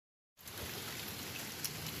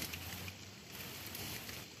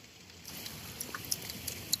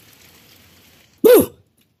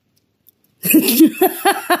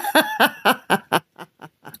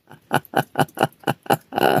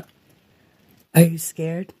Are you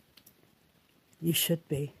scared? You should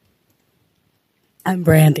be. I'm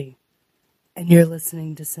Brandy, and you're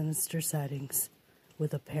listening to Sinister Sightings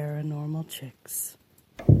with a Paranormal Chicks.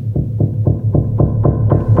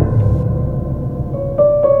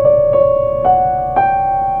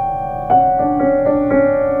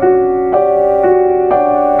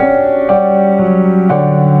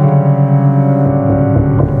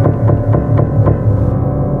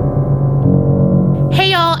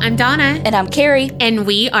 I'm Donna. And I'm Carrie. And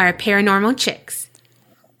we are Paranormal Chicks.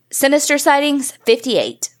 Sinister Sightings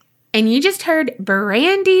 58. And you just heard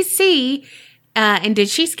Brandy C. And did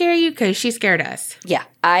she scare you? Because she scared us. Yeah,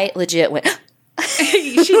 I legit went.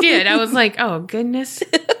 She did. I was like, oh, goodness.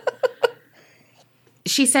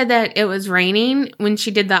 She said that it was raining when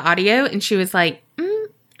she did the audio. And she was like,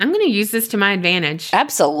 I'm going to use this to my advantage.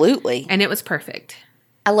 Absolutely. And it was perfect.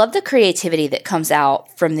 I love the creativity that comes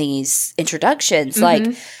out from these introductions.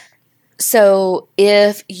 Mm-hmm. So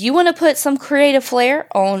if you want to put some creative flair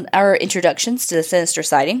on our introductions to the Sinister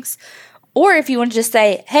Sightings, or if you want to just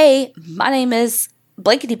say, hey, my name is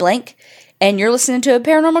blankety blank, and you're listening to a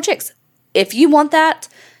Paranormal Chicks. If you want that,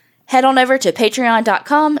 head on over to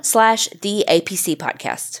patreon.com/the APC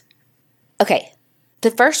podcast. Okay.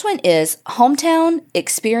 The first one is hometown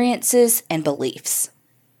experiences and beliefs.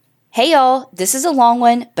 Hey y'all, this is a long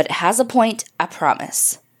one, but it has a point, I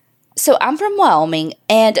promise. So I'm from Wyoming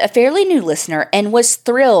and a fairly new listener and was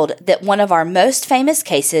thrilled that one of our most famous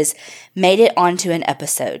cases made it onto an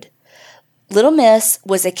episode. Little Miss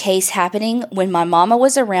was a case happening when my mama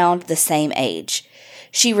was around the same age.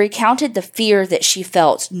 She recounted the fear that she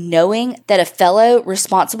felt knowing that a fellow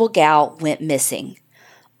responsible gal went missing.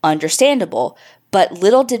 Understandable. But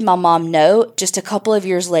little did my mom know, just a couple of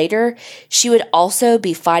years later, she would also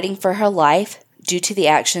be fighting for her life due to the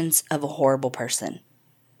actions of a horrible person.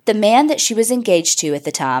 The man that she was engaged to at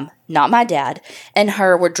the time, not my dad, and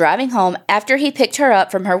her were driving home after he picked her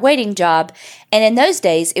up from her waiting job, and in those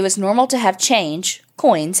days it was normal to have change,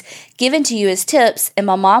 coins, given to you as tips, and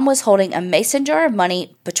my mom was holding a mason jar of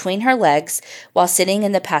money between her legs while sitting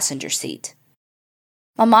in the passenger seat.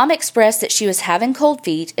 My mom expressed that she was having cold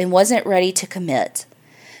feet and wasn't ready to commit.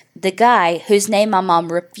 The guy, whose name my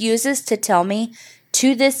mom refuses to tell me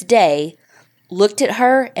to this day, looked at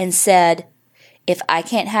her and said, "If I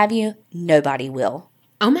can't have you, nobody will."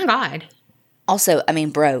 Oh my God. Also,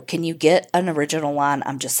 bro, can you get an original line?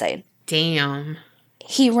 I'm just saying. Damn.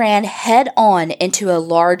 He ran head on into a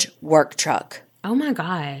large work truck. Oh my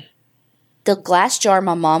God. The glass jar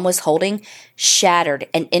my mom was holding shattered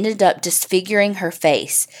and ended up disfiguring her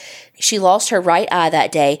face. She lost her right eye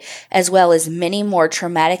that day, as well as many more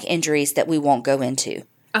traumatic injuries that we won't go into.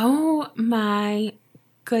 Oh my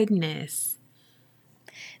goodness.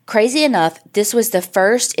 Crazy enough, this was the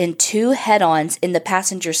first in 2 head-ons in the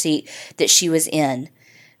passenger seat that she was in.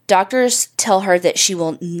 Doctors tell her that she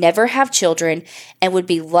will never have children and would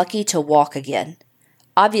be lucky to walk again.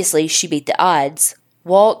 Obviously, she beat the odds,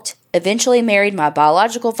 walked, eventually married my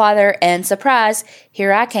biological father, and surprise,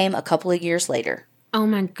 here I came a couple of years later. Oh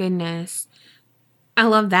my goodness. I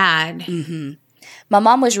love that. Mm-hmm. My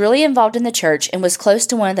mom was really involved in the church and was close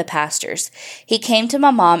to one of the pastors. He came to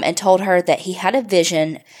my mom and told her that he had a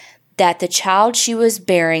vision that the child she was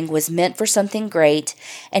bearing was meant for something great,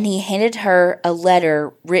 and he handed her a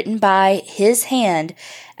letter written by his hand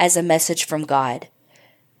as a message from God.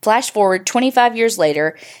 Flash forward 25 years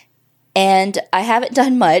later, and I haven't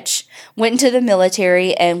done much, went into the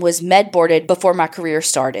military and was med-boarded before my career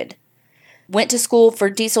started. Went to school for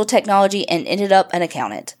diesel technology and ended up an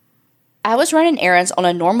accountant. I was running errands on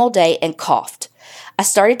a normal day and coughed. I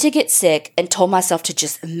started to get sick and told myself to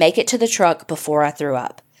just make it to the truck before I threw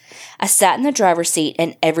up. I sat in the driver's seat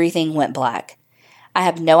and everything went black. I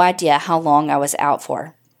have no idea how long I was out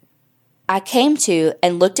for. I came to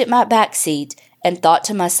and looked at my back seat and thought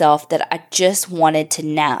to myself that I just wanted to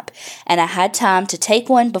nap, and I had time to take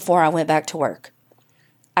one before I went back to work.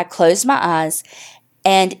 I closed my eyes,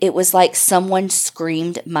 and it was like someone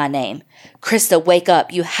screamed my name. "Krista, wake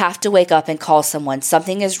up. You have to wake up and call someone.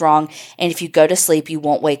 Something is wrong, and if you go to sleep, you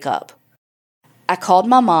won't wake up." I called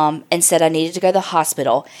my mom and said I needed to go to the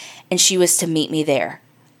hospital, and she was to meet me there.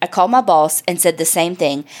 I called my boss and said the same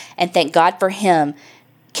thing, and thank God for him,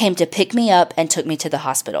 came to pick me up and took me to the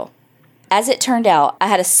hospital. As it turned out, I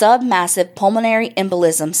had a submassive pulmonary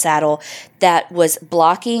embolism saddle that was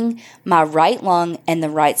blocking my right lung and the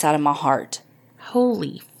right side of my heart.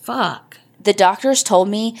 Holy fuck. The doctors told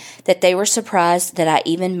me that they were surprised that I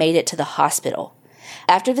even made it to the hospital.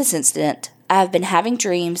 After this incident, I have been having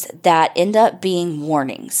dreams that end up being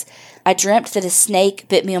warnings. I dreamt that a snake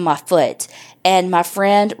bit me on my foot, and my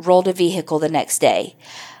friend rolled a vehicle the next day.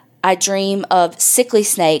 I dream of sickly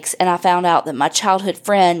snakes, and I found out that my childhood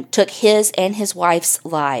friend took his and his wife's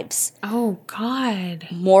lives. Oh, God.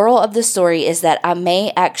 Moral of the story is that I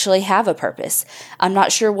may actually have a purpose. I'm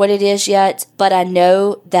not sure what it is yet, but I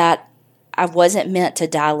know that I wasn't meant to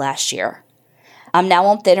die last year. I'm now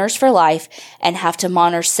on thinners for life and have to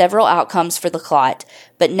monitor several outcomes for the clot,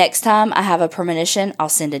 but next time I have a premonition, I'll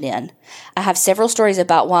send it in. I have several stories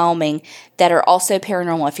about Wyoming that are also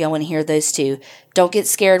paranormal if y'all want to hear those too. Don't get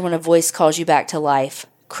scared when a voice calls you back to life.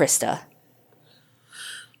 Krista.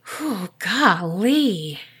 Oh,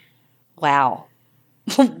 golly. Wow.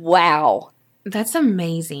 Wow. That's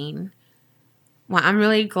amazing. Well, I'm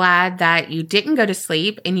really glad that you didn't go to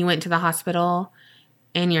sleep and you went to the hospital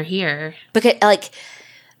and you're here. Because,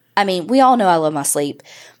 we all know I love my sleep,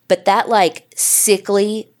 but that,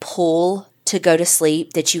 sickly pull to go to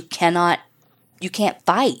sleep that you can't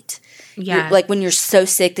fight. Yeah. When you're so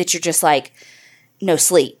sick that you're just no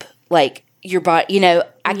sleep. Your body,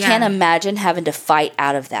 I can't imagine having to fight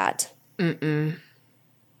out of that. Mm-mm.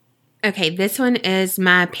 Okay, this one is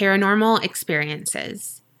my paranormal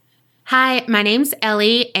experiences. Hi, my name's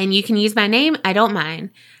Ellie, and you can use my name. I don't mind.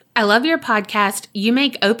 I love your podcast. You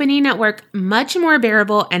make opening at work much more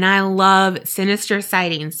bearable, and I love Sinister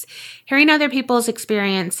Sightings. Hearing other people's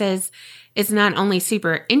experiences is not only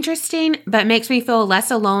super interesting, but makes me feel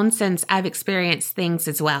less alone since I've experienced things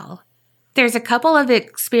as well. There's a couple of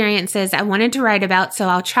experiences I wanted to write about, so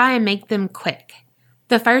I'll try and make them quick.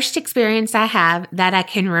 The first experience I have, that I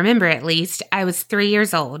can remember at least, I was 3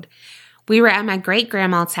 years old. We were at my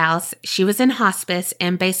great-grandma's house. She was in hospice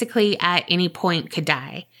and basically at any point could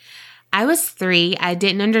die. I was 3. I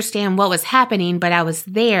didn't understand what was happening, but I was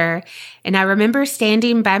there, and I remember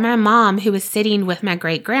standing by my mom who was sitting with my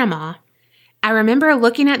great-grandma. I remember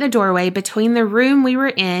looking at the doorway between the room we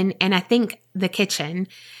were in and I think the kitchen.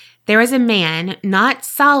 There was a man, not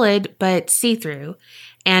solid, but see-through,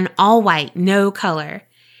 and all white, no color.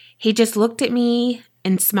 He just looked at me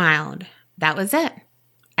and smiled. That was it.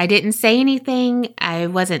 I didn't say anything. I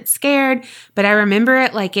wasn't scared, but I remember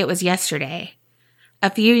it like it was yesterday. A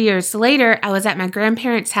few years later, I was at my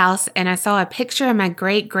grandparents' house and I saw a picture of my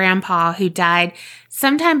great-grandpa who died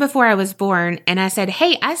sometime before I was born, and I said,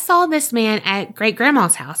 "Hey, I saw this man at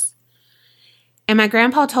great-grandma's house." And my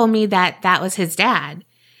grandpa told me that that was his dad.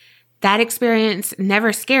 That experience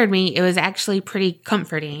never scared me. It was actually pretty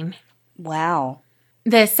comforting. Wow.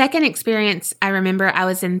 The second experience I remember, I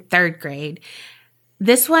was in 3rd grade.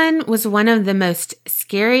 This one was one of the most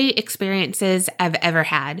scary experiences I've ever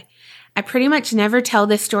had. I pretty much never tell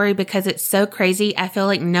this story because it's so crazy. I feel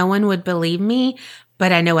like no one would believe me,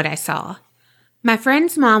 but I know what I saw. My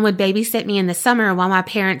friend's mom would babysit me in the summer while my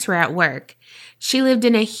parents were at work. She lived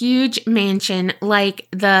in a huge mansion, like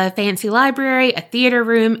the fancy library, a theater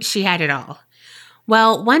room. She had it all.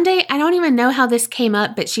 Well, one day, I don't even know how this came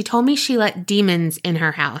up, but she told me she let demons in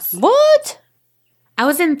her house. What? I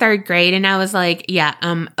was in 3rd grade and I was like, yeah,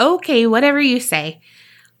 okay, whatever you say.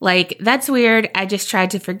 That's weird. I just tried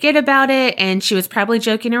to forget about it, and she was probably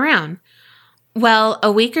joking around. Well,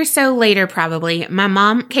 a week or so later, probably, my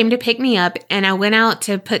mom came to pick me up, and I went out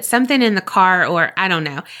to put something in the car, or I don't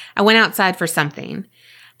know. I went outside for something.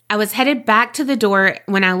 I was headed back to the door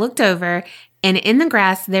when I looked over, and in the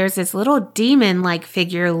grass, there's this little demon-like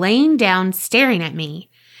figure laying down staring at me.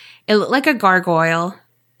 It looked like a gargoyle.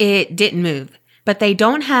 It didn't move, but they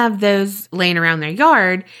don't have those laying around their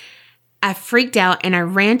yard. I freaked out and I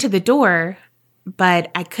ran to the door,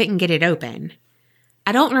 but I couldn't get it open.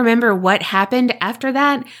 I don't remember what happened after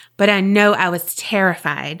that, but I know I was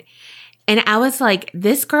terrified. And I was like,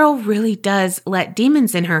 this girl really does let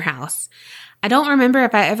demons in her house. I don't remember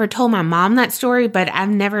if I ever told my mom that story, but I've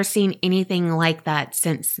never seen anything like that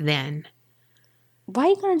since then. Why are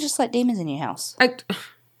you going to just let demons in your house?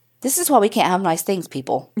 This is why we can't have nice things,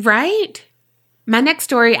 people. Right? My next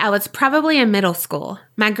story, I was probably in middle school.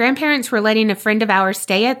 My grandparents were letting a friend of ours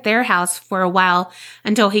stay at their house for a while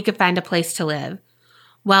until he could find a place to live.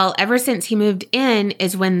 Well, ever since he moved in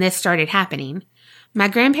is when this started happening. My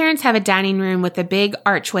grandparents have a dining room with a big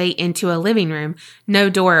archway into a living room, no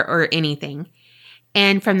door or anything.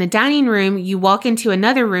 And from the dining room, you walk into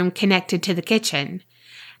another room connected to the kitchen.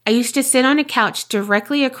 I used to sit on a couch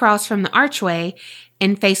directly across from the archway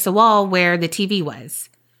and face the wall where the TV was.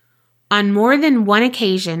 On more than one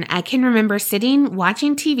occasion, I can remember sitting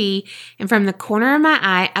watching TV, and from the corner of my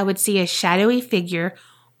eye, I would see a shadowy figure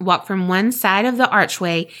walk from one side of the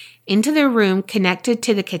archway into the room connected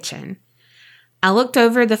to the kitchen. I looked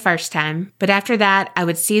over the first time, but after that, I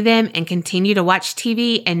would see them and continue to watch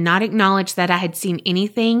TV and not acknowledge that I had seen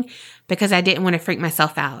anything because I didn't want to freak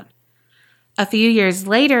myself out. A few years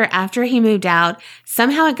later, after he moved out,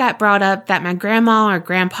 somehow it got brought up that my grandma or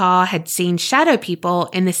grandpa had seen shadow people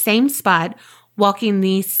in the same spot walking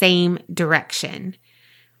the same direction.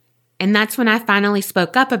 And that's when I finally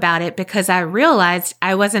spoke up about it because I realized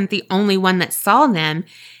I wasn't the only one that saw them,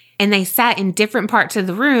 and they sat in different parts of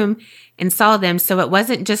the room and saw them, so it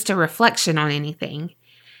wasn't just a reflection on anything.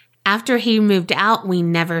 After he moved out, we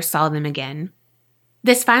never saw them again.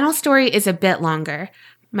 This final story is a bit longer.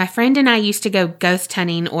 My friend and I used to go ghost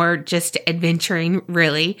hunting or just adventuring,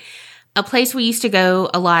 really. A place we used to go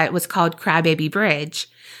a lot was called Crybaby Bridge.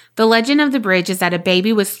 The legend of the bridge is that a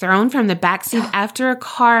baby was thrown from the backseat after a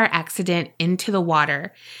car accident into the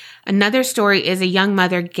water. Another story is a young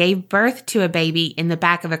mother gave birth to a baby in the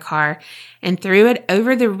back of a car and threw it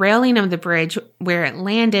over the railing of the bridge where it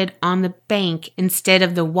landed on the bank instead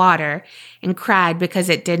of the water and cried because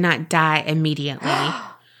it did not die immediately.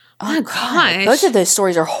 Oh my gosh. Both of those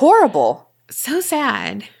stories are horrible. So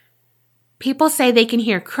sad. People say they can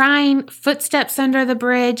hear crying, footsteps under the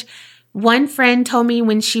bridge. One friend told me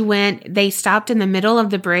when she went, they stopped in the middle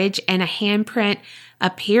of the bridge and a handprint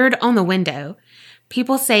appeared on the window.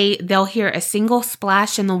 People say they'll hear a single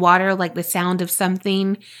splash in the water like the sound of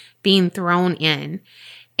something being thrown in.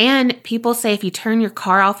 And people say if you turn your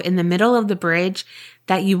car off in the middle of the bridge,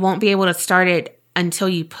 that you won't be able to start it until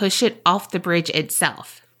you push it off the bridge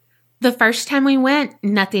itself. The first time we went,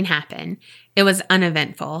 nothing happened. It was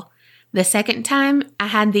uneventful. The second time, I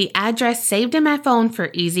had the address saved in my phone for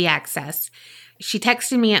easy access. She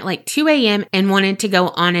texted me at like 2 a.m. and wanted to go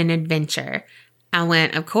on an adventure. I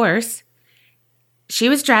went, of course. She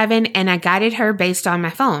was driving and I guided her based on my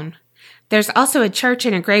phone. There's also a church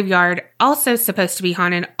and a graveyard also supposed to be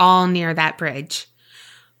haunted all near that bridge.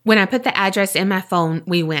 When I put the address in my phone,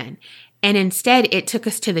 we went. And instead, it took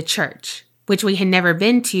us to the church, which we had never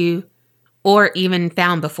been to or even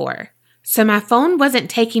found before. So my phone wasn't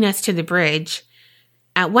taking us to the bridge.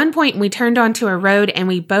 At one point, we turned onto a road and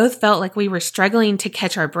we both felt like we were struggling to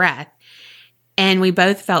catch our breath. And we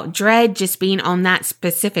both felt dread just being on that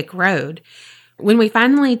specific road. When we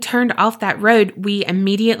finally turned off that road, we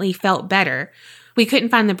immediately felt better. We couldn't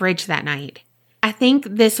find the bridge that night. I think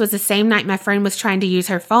this was the same night my friend was trying to use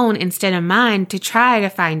her phone instead of mine to try to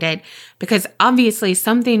find it because obviously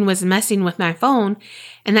something was messing with my phone.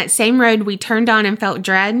 And that same road we turned on and felt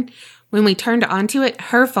dread, when we turned onto it,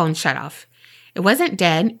 her phone shut off. It wasn't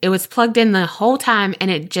dead. It was plugged in the whole time and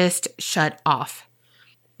it just shut off.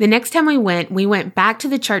 The next time we went back to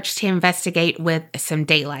the church to investigate with some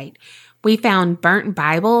daylight. We found burnt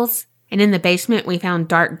Bibles, and in the basement we found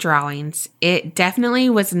dark drawings. It definitely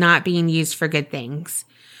was not being used for good things.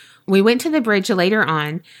 We went to the bridge later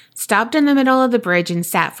on, stopped in the middle of the bridge and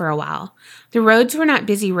sat for a while. The roads were not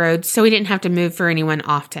busy roads, so we didn't have to move for anyone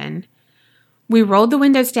often. We rolled the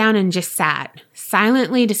windows down and just sat,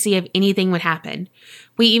 silently to see if anything would happen.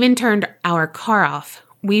 We even turned our car off.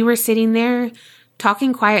 We were sitting there,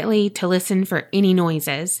 talking quietly to listen for any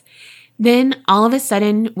noises. Then, all of a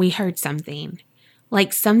sudden, we heard something,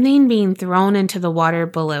 like something being thrown into the water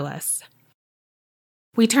below us.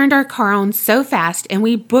 We turned our car on so fast and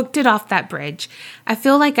we booked it off that bridge. I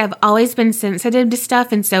feel like I've always been sensitive to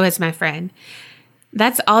stuff and so has my friend.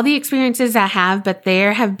 That's all the experiences I have, but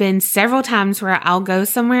there have been several times where I'll go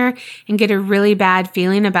somewhere and get a really bad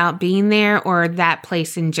feeling about being there or that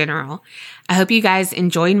place in general. I hope you guys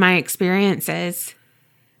enjoyed my experiences.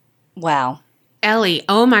 Wow. Ellie,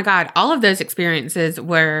 oh my God, all of those experiences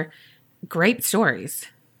were great stories.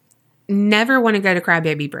 Never want to go to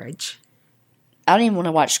Crybaby Bridge. I don't even want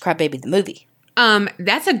to watch Crybaby the movie.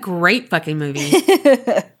 That's a great fucking movie.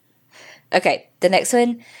 Okay, the next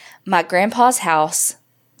one, my grandpa's house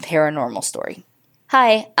paranormal story.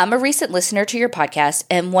 Hi, I'm a recent listener to your podcast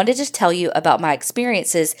and wanted to tell you about my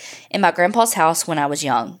experiences in my grandpa's house when I was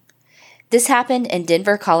young. This happened in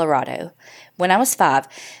Denver, Colorado. When I was 5,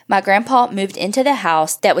 my grandpa moved into the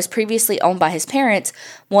house that was previously owned by his parents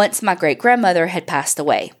once my great-grandmother had passed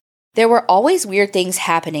away. There were always weird things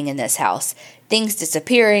happening in this house. Things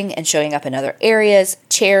disappearing and showing up in other areas,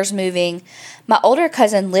 chairs moving. My older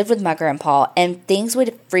cousin lived with my grandpa and things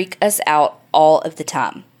would freak us out all of the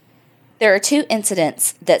time. There are 2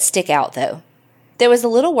 incidents that stick out though. There was a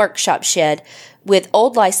little workshop shed with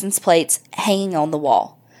old license plates hanging on the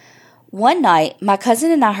wall. One night, my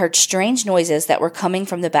cousin and I heard strange noises that were coming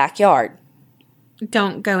from the backyard.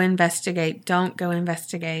 Don't go investigate. Don't go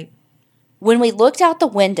investigate. When we looked out the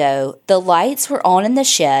window, the lights were on in the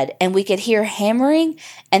shed and we could hear hammering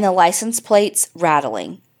and the license plates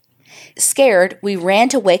rattling. Scared, we ran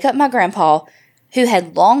to wake up my grandpa, who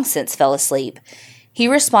had long since fell asleep. He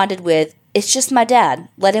responded with, "It's just my dad.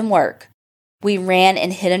 Let him work." We ran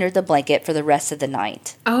and hid under the blanket for the rest of the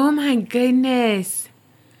night. Oh my goodness.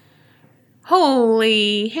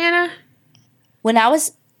 Holy Hannah. When I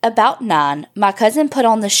was about 9, my cousin put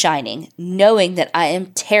on The Shining, knowing that I am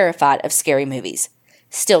terrified of scary movies,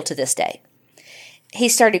 still to this day. He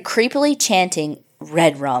started creepily chanting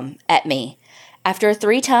 "red rum" at me. After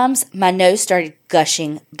 3 times, my nose started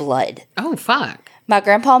gushing blood. Oh, fuck. My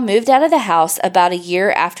grandpa moved out of the house about a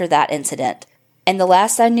year after that incident, and the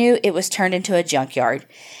last I knew, it was turned into a junkyard.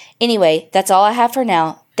 Anyway, that's all I have for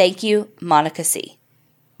now. Thank you, Monica C.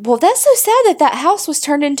 Well, that's so sad that that house was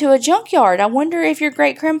turned into a junkyard. I wonder if your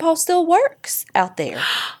great-grandpa still works out there.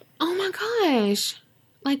 Oh my gosh.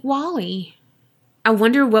 Like Wally. I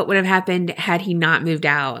wonder what would have happened had he not moved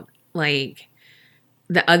out. Like,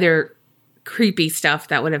 the other creepy stuff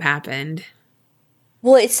that would have happened.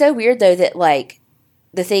 Well, it's so weird, though, that, like,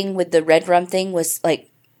 the thing with the red rum thing was, like,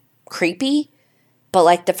 creepy. But,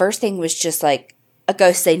 like, the first thing was just, like, a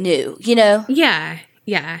ghost they knew, you know? Yeah,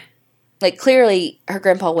 yeah. Like, clearly, her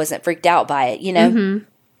grandpa wasn't freaked out by it, you know? Mm-hmm.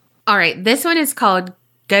 All right, this one is called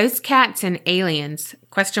Ghost Cats and Aliens,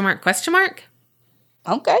 question mark, question mark?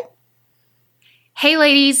 Okay. Hey,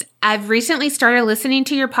 ladies, I've recently started listening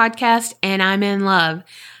to your podcast, and I'm in love.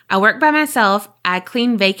 I work by myself, I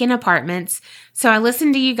clean vacant apartments, so I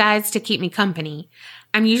listen to you guys to keep me company.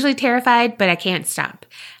 I'm usually terrified, but I can't stop.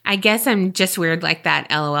 I guess I'm just weird like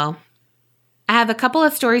that, LOL. I have a couple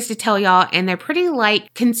of stories to tell y'all, and they're pretty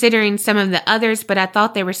light considering some of the others, but I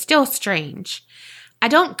thought they were still strange. I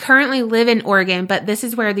don't currently live in Oregon, but this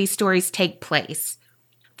is where these stories take place.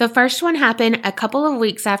 The first one happened a couple of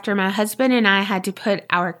weeks after my husband and I had to put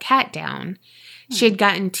our cat down. She had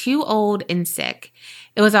gotten too old and sick.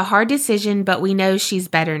 It was a hard decision, but we know she's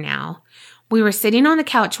better now. We were sitting on the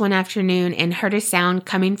couch one afternoon and heard a sound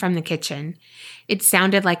coming from the kitchen. It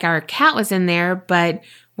sounded like our cat was in there, but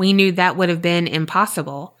we knew that would have been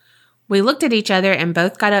impossible. We looked at each other and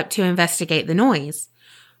both got up to investigate the noise.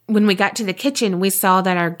 When we got to the kitchen, we saw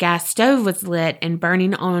that our gas stove was lit and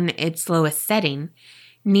burning on its lowest setting.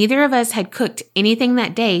 Neither of us had cooked anything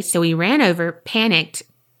that day, so we ran over, panicked,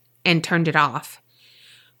 and turned it off.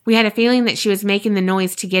 We had a feeling that she was making the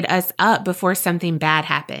noise to get us up before something bad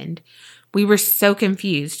happened. We were so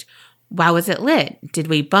confused. Why was it lit? Did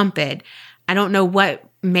we bump it? I don't know what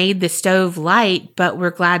made the stove light, but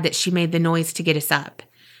we're glad that she made the noise to get us up.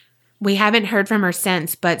 We haven't heard from her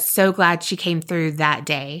since, but so glad she came through that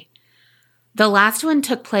day. The last one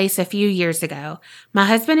took place a few years ago. My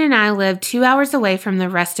husband and I lived 2 hours away from the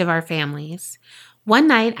rest of our families. One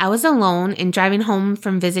night, I was alone and driving home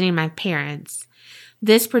from visiting my parents.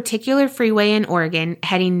 This particular freeway in Oregon,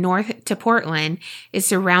 heading north to Portland, is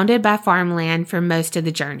surrounded by farmland for most of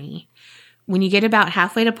the journey. When you get about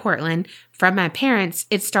halfway to Portland, from my parents,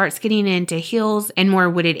 it starts getting into hills and more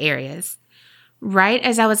wooded areas. Right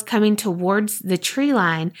as I was coming towards the tree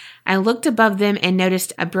line, I looked above them and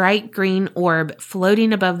noticed a bright green orb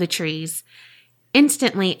floating above the trees.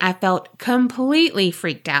 Instantly, I felt completely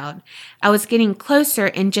freaked out. I was getting closer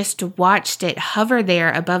and just watched it hover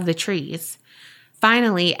there above the trees.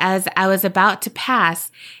 Finally, as I was about to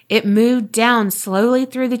pass, it moved down slowly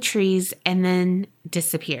through the trees and then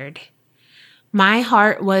disappeared. My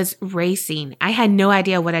heart was racing. I had no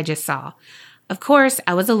idea what I just saw. Of course,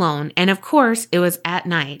 I was alone, and of course, it was at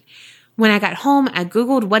night. When I got home, I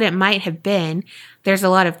Googled what it might have been. There's a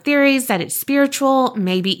lot of theories that it's spiritual,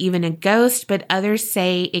 maybe even a ghost, but others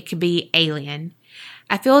say it could be alien.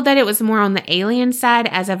 I feel that it was more on the alien side,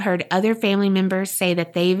 as I've heard other family members say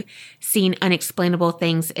that they've seen unexplainable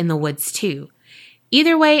things in the woods too.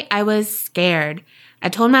 Either way, I was scared. I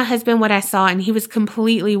told my husband what I saw, and he was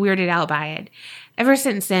completely weirded out by it. Ever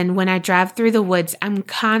since then, when I drive through the woods, I'm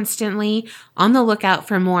constantly on the lookout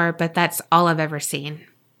for more, but that's all I've ever seen.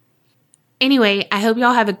 Anyway, I hope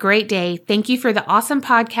y'all have a great day. Thank you for the awesome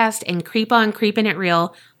podcast and creep on creeping it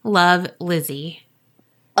real. Love, Lizzie.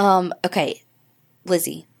 Okay.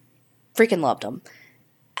 Lizzie. Freaking loved them.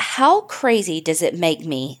 How crazy does it make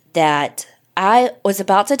me that I was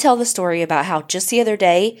about to tell the story about how just the other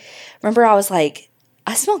day, remember I was like,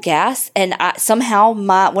 I smell gas, and somehow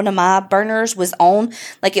one of my burners was on,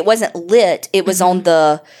 like it wasn't lit, it was on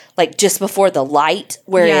the, like just before the light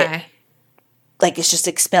where it, like it's just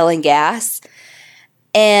expelling gas.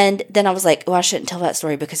 And then I was like, I shouldn't tell that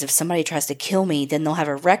story because if somebody tries to kill me, then they'll have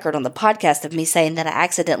a record on the podcast of me saying that I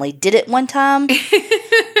accidentally did it one time.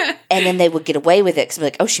 And then they would get away with it because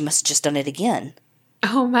like, oh, she must have just done it again.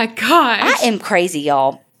 Oh my gosh. I am crazy,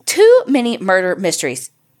 y'all. Too many murder mysteries.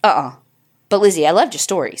 But Lizzie, I loved your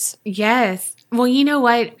stories. Yes. Well, you know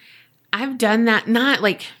what? I've done that. Not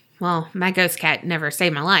like, well, my ghost cat never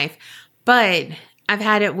saved my life, but I've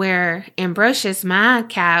had it where Ambrosius, my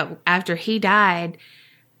cat, after he died,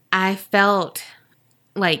 I felt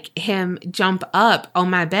like him jump up on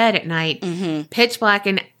my bed at night, pitch black,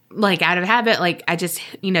 and like out of habit, like I just,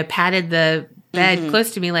 patted the bed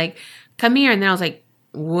close to me, like, come here. And then I was like,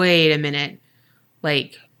 wait a minute.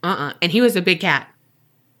 Like, And he was a big cat,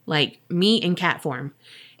 like me in cat form.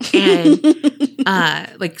 And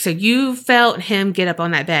so you felt him get up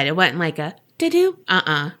on that bed. It wasn't like a doo-doo.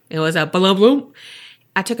 It was a bloom bloom.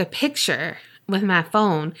 I took a picture with my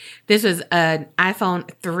phone. This was an iPhone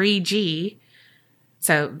 3G.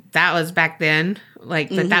 So that was back then. Like,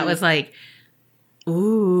 but that was like,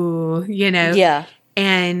 ooh, Yeah.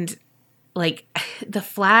 And like the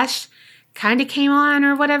flash kind of came on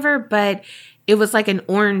or whatever, but it was like an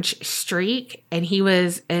orange streak, and he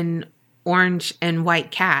was an orange and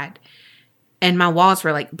white cat, and my walls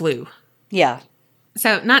were like blue. Yeah.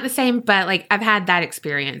 So not the same, but like I've had that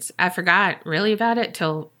experience. I forgot really about it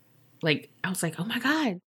till like I was like, oh my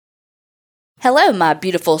God. Hello, my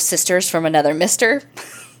beautiful sisters from another mister.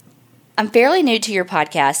 I'm fairly new to your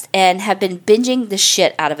podcast and have been binging the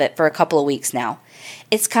shit out of it for a couple of weeks now.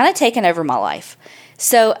 It's kind of taken over my life.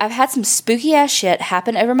 So I've had some spooky ass shit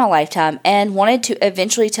happen over my lifetime and wanted to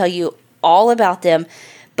eventually tell you all about them.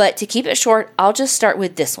 But to keep it short, I'll just start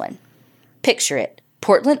with this one. Picture it.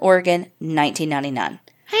 Portland, Oregon, 1999.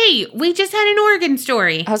 Hey, we just had an Oregon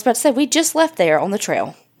story. I was about to say, we just left there on the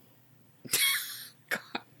trail.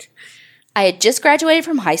 I had just graduated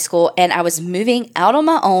from high school and I was moving out on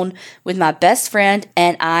my own with my best friend,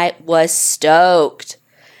 and I was stoked.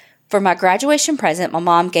 For my graduation present, my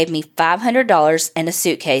mom gave me $500 and a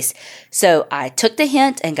suitcase, so I took the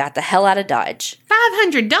hint and got the hell out of Dodge.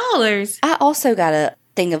 $500? I also got a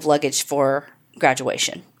thing of luggage for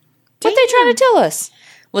graduation. What they trying to tell us?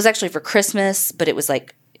 It was actually for Christmas, but it was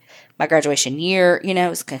like my graduation year, it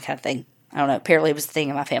was kind of thing. I don't know. Apparently it was the thing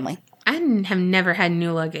in my family. I have never had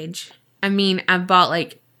new luggage. I mean, I bought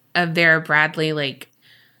like a Vera Bradley like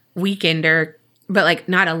weekender, but like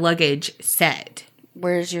not a luggage set.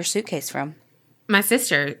 Where's your suitcase from? My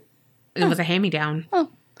sister. It was a hand-me-down. Oh.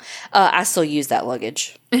 I still use that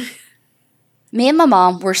luggage. Me and my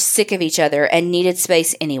mom were sick of each other and needed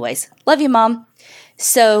space anyways. Love you, Mom.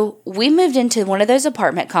 So we moved into one of those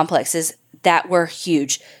apartment complexes that were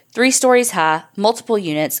huge. 3 stories high, multiple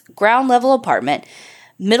units, ground level apartment,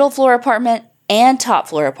 middle floor apartment, and top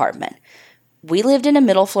floor apartment. We lived in a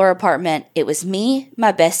middle floor apartment. It was me,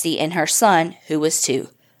 my bestie, and her son, who was 2.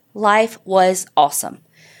 Life was awesome.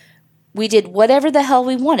 We did whatever the hell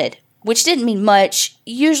we wanted, which didn't mean much,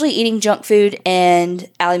 usually eating junk food and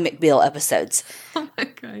Ally McBeal episodes. Oh my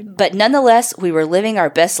God. But nonetheless, we were living our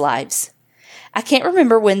best lives. I can't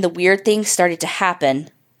remember when the weird things started to happen,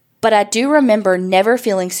 but I do remember never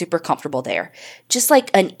feeling super comfortable there, just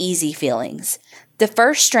like uneasy feelings. The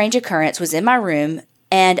first strange occurrence was in my room,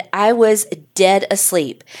 and I was dead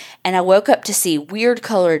asleep, and I woke up to see weird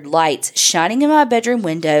colored lights shining in my bedroom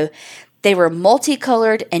window. They were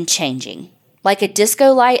multicolored and changing, like a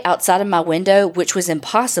disco light outside of my window, which was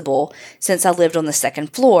impossible since I lived on the 2nd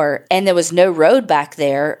floor, and there was no road back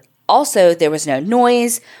there. Also, there was no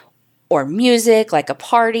noise or music like a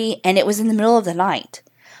party, and it was in the middle of the night.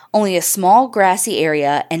 Only a small grassy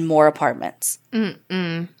area and more apartments.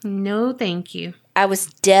 No, thank you. I was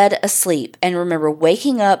dead asleep and remember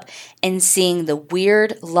waking up and seeing the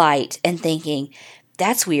weird light and thinking,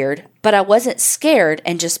 that's weird, but I wasn't scared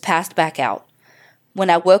and just passed back out. When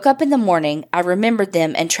I woke up in the morning, I remembered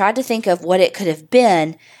them and tried to think of what it could have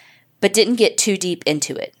been, but didn't get too deep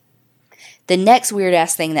into it. The next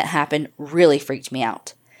weird-ass thing that happened really freaked me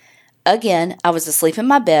out. Again, I was asleep in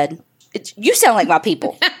my bed. You sound like my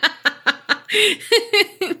people.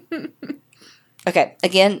 Okay,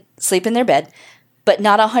 again, sleep in their bed, but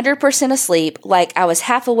not 100% asleep, like I was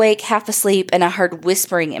half awake, half asleep, and I heard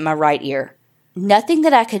whispering in my right ear. Nothing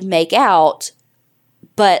that I could make out,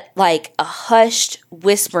 but like a hushed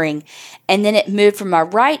whispering, and then it moved from my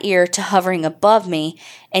right ear to hovering above me,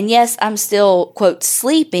 and yes, I'm still, quote,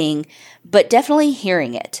 sleeping, but definitely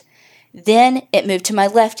hearing it. Then it moved to my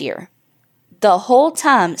left ear. The whole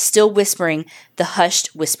time still whispering the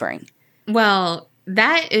hushed whispering. Well,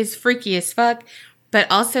 that is freaky as fuck, but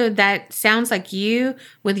also that sounds like you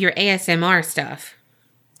with your ASMR stuff.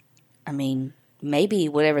 I mean, maybe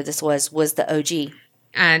whatever this was the OG.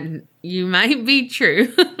 And you might be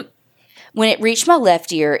true. When it reached my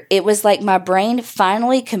left ear, it was like my brain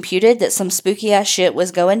finally computed that some spooky ass shit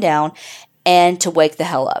was going down and to wake the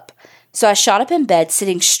hell up. So I shot up in bed,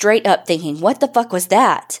 sitting straight up thinking, what the fuck was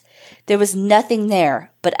that? There was nothing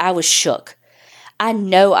there, but I was shook. I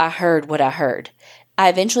know I heard what I heard. I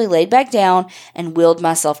eventually laid back down and willed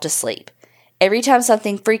myself to sleep. Every time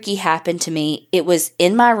something freaky happened to me, it was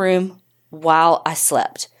in my room while I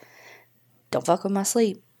slept. Don't fuck with my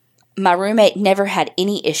sleep. My roommate never had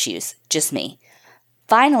any issues, just me.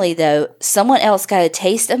 Finally, though, someone else got a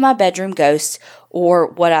taste of my bedroom ghost, or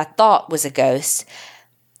what I thought was a ghost.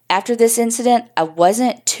 After this incident, I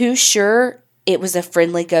wasn't too sure it was a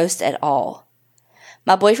friendly ghost at all.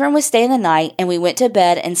 My boyfriend was staying the night, and we went to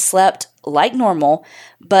bed and slept like normal,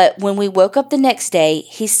 but when we woke up the next day,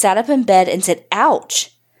 he sat up in bed and said,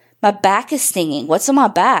 "Ouch, my back is stinging. What's on my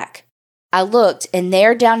back?" I looked, and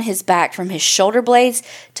there down his back from his shoulder blades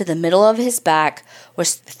to the middle of his back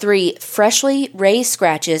was 3 freshly raised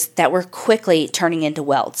scratches that were quickly turning into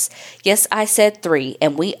welts. Yes, I said 3,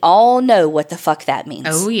 and we all know what the fuck that means.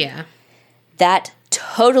 Oh, yeah. That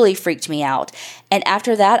totally freaked me out. And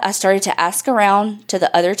after that, I started to ask around to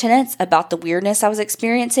the other tenants about the weirdness I was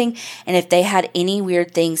experiencing and if they had any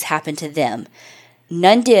weird things happen to them.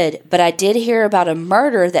 None did, but I did hear about a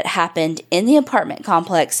murder that happened in the apartment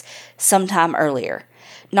complex sometime earlier.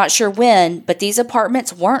 Not sure when, but these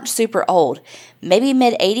apartments weren't super old. Maybe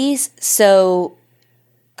mid-80s, so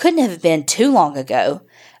couldn't have been too long ago.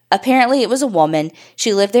 Apparently, it was a woman.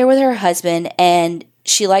 She lived there with her husband, and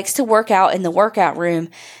she likes to work out in the workout room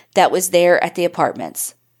that was there at the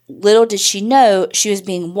apartments. Little did she know she was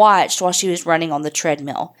being watched while she was running on the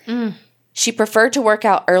treadmill. She preferred to work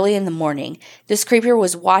out early in the morning. This creeper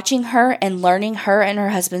was watching her and learning her and her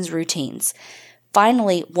husband's routines.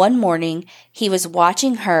 Finally, one morning, he was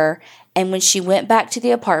watching her, and when she went back to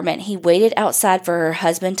the apartment, he waited outside for her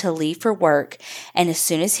husband to leave for work, and as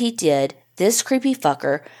soon as he did, this creepy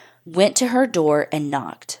fucker went to her door and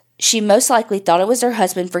knocked. She most likely thought it was her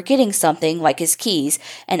husband forgetting something, like his keys,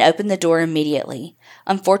 and opened the door immediately.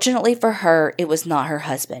 Unfortunately for her, it was not her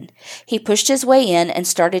husband. He pushed his way in and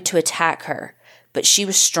started to attack her, but she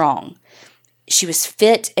was strong. She was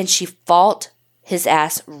fit, and she fought his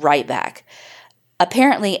ass right back.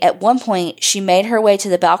 Apparently, at one point, she made her way to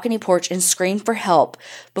the balcony porch and screamed for help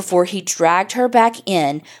before he dragged her back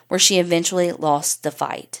in, where she eventually lost the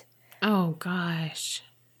fight. Oh, gosh.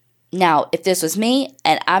 Now, if this was me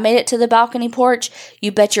and I made it to the balcony porch, you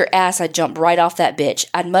bet your ass I'd jump right off that bitch.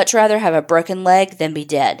 I'd much rather have a broken leg than be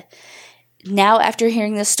dead. Now, after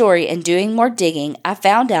hearing this story and doing more digging, I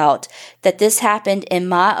found out that this happened in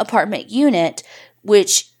my apartment unit,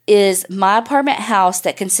 which is my apartment house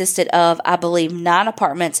that consisted of, I believe, 9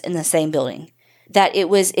 apartments in the same building. That it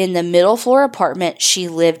was in the middle floor apartment she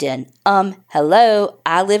lived in. Hello,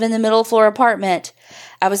 I live in the middle floor apartment.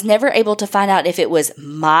 I was never able to find out if it was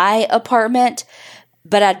my apartment,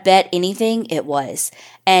 but I'd bet anything it was.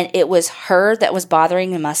 And it was her that was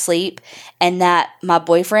bothering in my sleep, and that my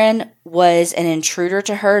boyfriend was an intruder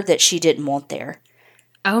to her that she didn't want there.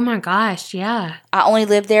 Oh my gosh, yeah. I only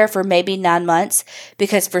lived there for maybe 9 months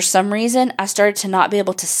because for some reason I started to not be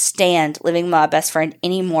able to stand living with my best friend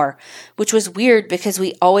anymore, which was weird because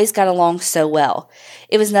we always got along so well.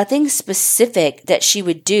 It was nothing specific that she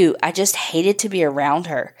would do. I just hated to be around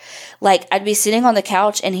her. Like, I'd be sitting on the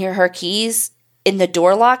couch and hear her keys in the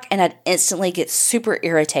door lock, and I'd instantly get super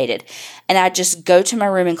irritated, and I'd just go to my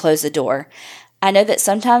room and close the door. I know that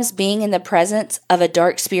sometimes being in the presence of a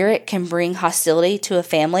dark spirit can bring hostility to a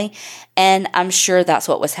family, and I'm sure that's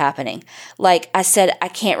what was happening. Like I said, I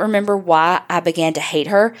can't remember why I began to hate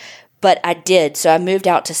her, but I did, so I moved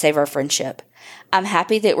out to save our friendship. I'm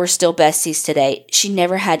happy that we're still besties today. She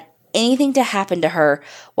never had anything to happen to her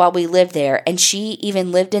while we lived there, and she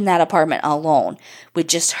even lived in that apartment alone with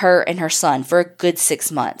just her and her son for a good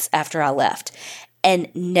 6 months after I left, and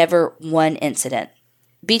never one incident.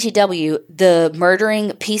 BTW, the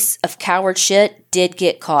murdering piece of coward shit did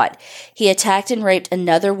get caught. He attacked and raped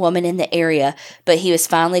another woman in the area, but he was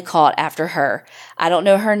finally caught after her. I don't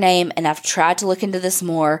know her name, and I've tried to look into this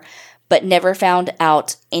more, but never found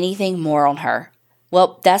out anything more on her.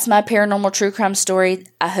 Well, that's my paranormal true crime story.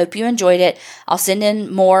 I hope you enjoyed it. I'll send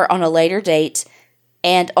in more on a later date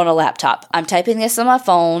and on a laptop. I'm typing this on my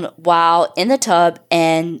phone while in the tub,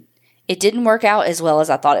 and it didn't work out as well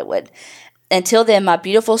as I thought it would. Until then, my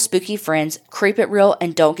beautiful spooky friends, keep it real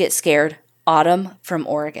and don't get scared. Autumn from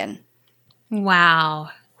Oregon. Wow.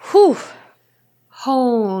 Whew.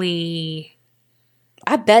 Holy.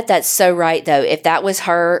 I bet that's so right, though. If that was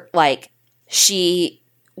her, like, she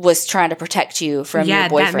was trying to protect you from your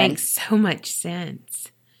boyfriend. Yeah, that makes so much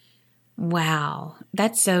sense. Wow.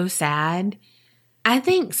 That's so sad. I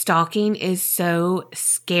think stalking is so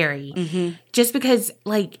scary. Mm-hmm. Just because,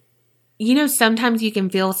 like, sometimes you can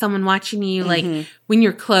feel someone watching you, like when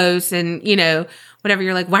you're close and, whatever,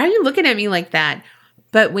 you're like, why are you looking at me like that?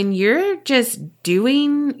 But when you're just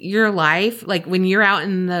doing your life, like when you're out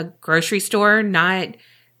in the grocery store, not,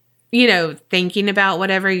 thinking about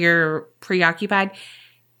whatever, you're preoccupied,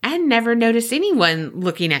 I never noticed anyone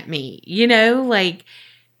looking at me,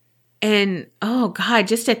 and oh God,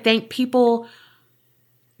 just to think people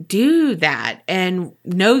do that and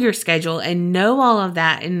know your schedule and know all of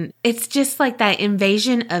that. And it's just like that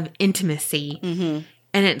invasion of intimacy. Mm-hmm.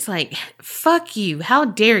 And it's like, fuck you. How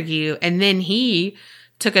dare you? And then he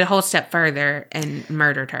took it a whole step further and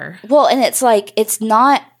murdered her. Well, and it's like, it's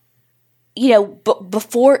not,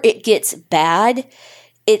 before it gets bad,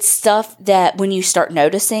 it's stuff that when you start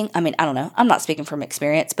noticing, I mean, I don't know, I'm not speaking from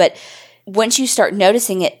experience, but once you start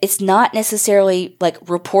noticing it, it's not necessarily like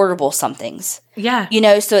reportable somethings. Yeah.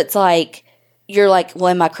 So it's like, you're like, well,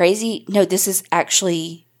 am I crazy? No, this is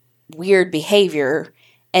actually weird behavior.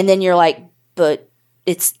 And then you're like, but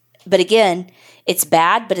again, it's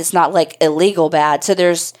bad, but it's not like illegal bad. So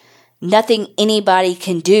there's nothing anybody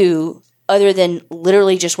can do other than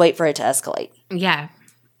literally just wait for it to escalate. Yeah.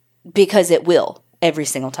 Because it will. Every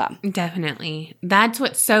single time. Definitely. That's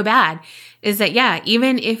what's so bad is that,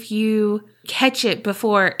 even if you catch it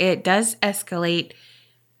before it does escalate,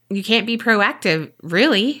 you can't be proactive,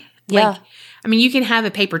 really. Yeah. You can have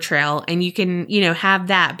a paper trail and you can, have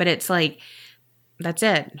that, but it's like, that's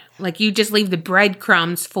it. Like, you just leave the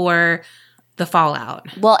breadcrumbs for the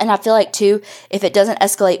fallout. Well, and I feel like, too, if it doesn't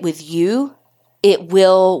escalate with you, it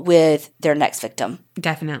will with their next victim.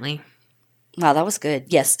 Definitely. Wow, that was good.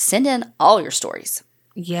 Yes, send in all your stories.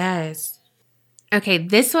 Yes. Okay,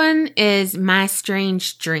 this one is My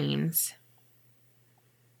Strange Dreams.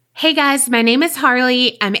 Hey guys, my name is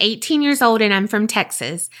Harley. I'm 18 years old and I'm from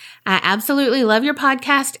Texas. I absolutely love your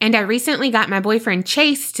podcast and I recently got my boyfriend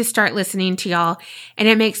Chase to start listening to y'all, and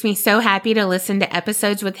it makes me so happy to listen to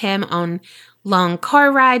episodes with him on long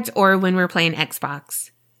car rides or when we're playing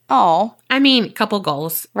Xbox. Oh. Couple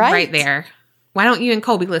goals right there. Why don't you and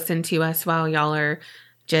Colby listen to us while y'all are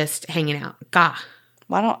just hanging out? Gah.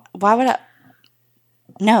 Why would I?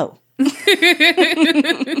 No.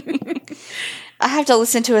 I have to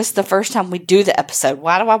listen to us the first time we do the episode.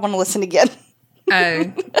 Why do I want to listen again?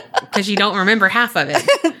 Because you don't remember half of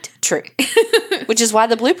it. True. Which is why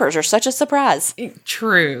the bloopers are such a surprise.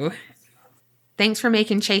 True. Thanks for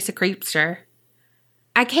making Chase a creepster.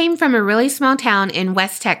 I came from a really small town in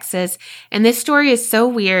West Texas, and this story is so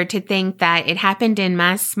weird to think that it happened in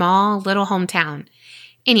my small little hometown.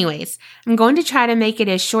 Anyways, I'm going to try to make it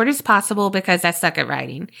as short as possible because I suck at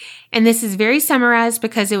writing. And this is very summarized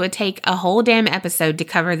because it would take a whole damn episode to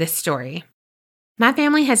cover this story. My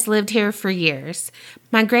family has lived here for years.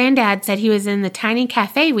 My granddad said he was in the tiny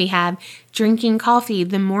cafe we have drinking coffee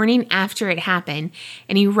the morning after it happened,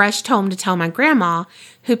 and he rushed home to tell my grandma,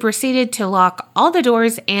 who proceeded to lock all the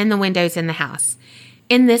doors and the windows in the house.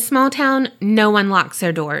 In this small town, no one locks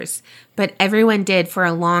their doors, but everyone did for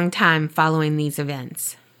a long time following these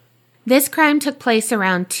events. This crime took place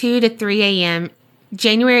around 2 to 3 a.m.,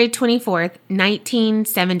 January 24th,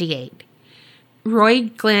 1978. Roy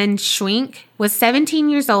Glenn Schwink was 17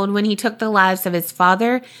 years old when he took the lives of his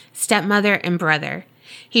father, stepmother, and brother.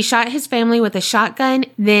 He shot his family with a shotgun,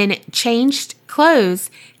 then changed clothes,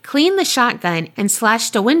 cleaned the shotgun, and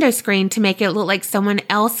slashed a window screen to make it look like someone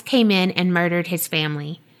else came in and murdered his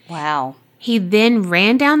family. Wow. He then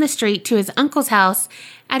ran down the street to his uncle's house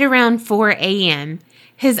at around 4 a.m.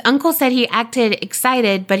 His uncle said he acted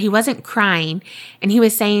excited, but he wasn't crying, and he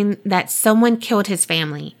was saying that someone killed his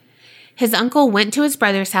family. His uncle went to his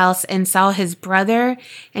brother's house and saw his brother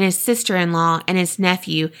and his sister-in-law and his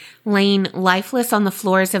nephew laying lifeless on the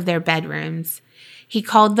floors of their bedrooms. He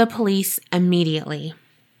called the police immediately.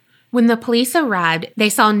 When the police arrived, they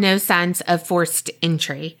saw no signs of forced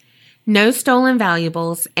entry, no stolen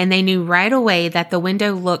valuables, and they knew right away that the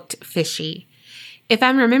window looked fishy. If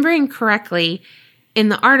I'm remembering correctly, in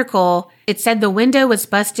the article, it said the window was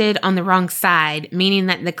busted on the wrong side, meaning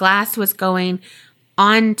that the glass was going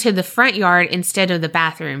on to the front yard instead of the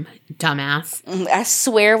bathroom. Dumbass. I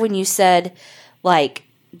swear when you said like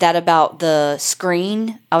that about the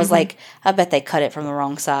screen, I was like, I bet they cut it from the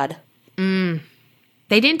wrong side.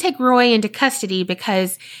 They didn't take Roy into custody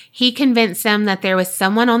because he convinced them that there was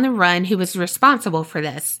someone on the run who was responsible for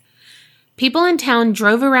this. People in town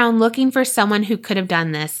drove around looking for someone who could have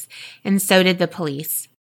done this, and so did the police.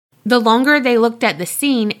 The longer they looked at the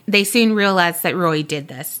scene, they soon realized that Roy did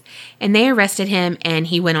this, and they arrested him and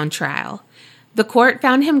he went on trial. The court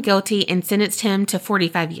found him guilty and sentenced him to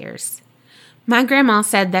 45 years. My grandma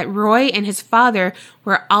said that Roy and his father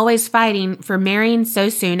were always fighting for marrying so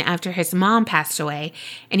soon after his mom passed away,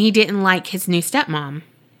 and he didn't like his new stepmom.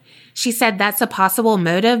 She said that's a possible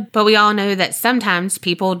motive, but we all know that sometimes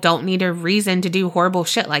people don't need a reason to do horrible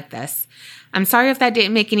shit like this. I'm sorry if that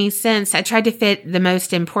didn't make any sense. I tried to fit the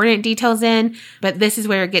most important details in, but this is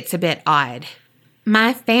where it gets a bit odd.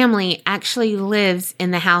 My family actually lives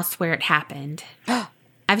in the house where it happened.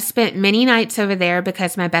 I've spent many nights over there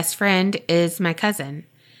because my best friend is my cousin.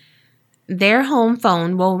 Their home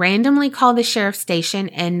phone will randomly call the sheriff's station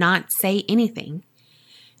and not say anything.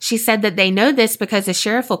 She said that they know this because the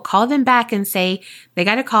sheriff will call them back and say they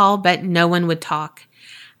got a call, but no one would talk.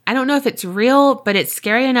 I don't know if it's real, but it's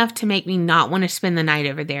scary enough to make me not want to spend the night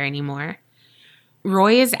over there anymore.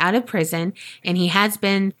 Roy is out of prison, and he has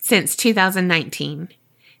been since 2019.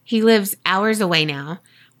 He lives hours away now,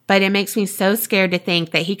 but it makes me so scared to think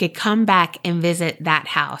that he could come back and visit that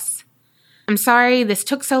house. I'm sorry this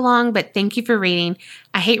took so long, but thank you for reading.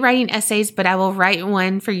 I hate writing essays, but I will write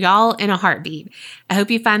one for y'all in a heartbeat. I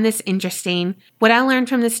hope you find this interesting. What I learned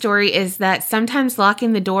from this story is that sometimes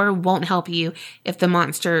locking the door won't help you if the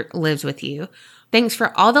monster lives with you. Thanks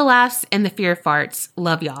for all the laughs and the fear farts.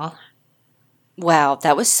 Love y'all. Wow,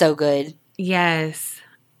 that was so good. Yes.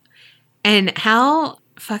 And how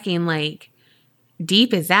fucking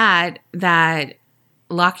deep is that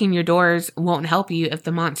locking your doors won't help you if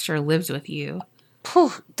the monster lives with you?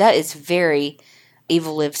 Whew, that is very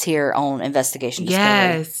Evil Lives Here on Investigation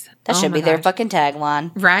Discovery. Yes. That should be their fucking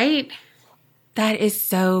tagline. Right? That is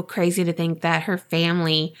so crazy to think that her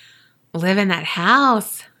family live in that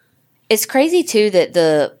house. It's crazy, too, that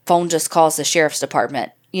the phone just calls the sheriff's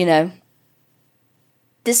department, you know?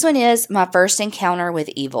 This one is my first encounter with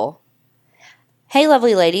evil. Hey,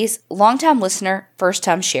 lovely ladies, longtime listener,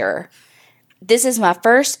 first-time sharer. This is my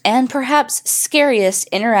first and perhaps scariest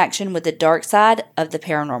interaction with the dark side of the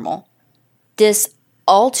paranormal. This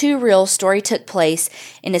all-too-real story took place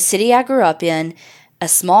in a city I grew up in, a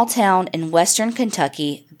small town in western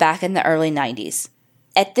Kentucky, back in the early 90s.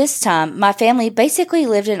 At this time, my family basically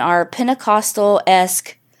lived in our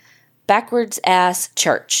Pentecostal-esque, backwards-ass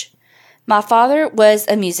church. My father was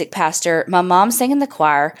a music pastor, my mom sang in the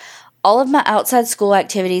choir. All of my outside school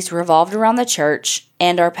activities revolved around the church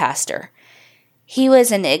and our pastor. He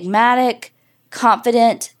was enigmatic,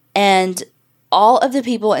 confident, and all of the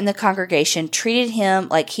people in the congregation treated him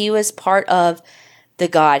like he was part of the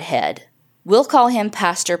Godhead. We'll call him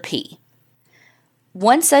Pastor P.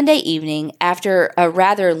 One Sunday evening, after a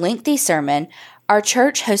rather lengthy sermon, our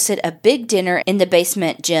church hosted a big dinner in the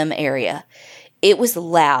basement gym area. It was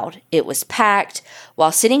loud. It was packed.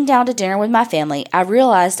 While sitting down to dinner with my family, I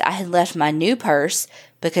realized I had left my new purse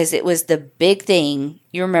because it was the big thing.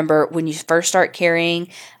 You remember when you first start carrying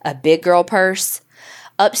a big girl purse?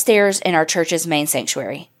 Upstairs in our church's main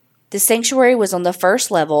sanctuary. The sanctuary was on the first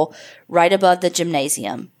level, right above the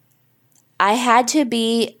gymnasium. I had to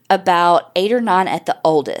be about 8 or 9 at the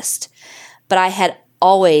oldest, but I had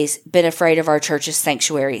always been afraid of our church's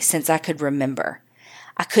sanctuary since I could remember.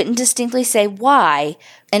 I couldn't distinctly say why,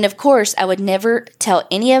 and of course, I would never tell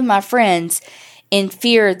any of my friends in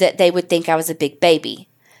fear that they would think I was a big baby.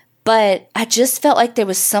 But I just felt like there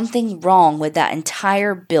was something wrong with that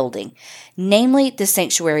entire building, namely the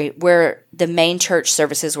sanctuary where the main church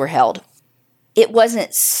services were held. It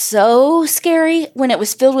wasn't so scary when it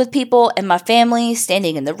was filled with people and my family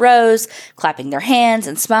standing in the rows, clapping their hands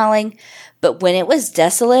and smiling, but when it was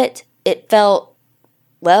desolate, it felt,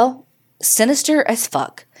 well, sinister as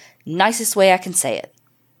fuck. Nicest way I can say it.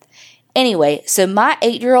 Anyway, so my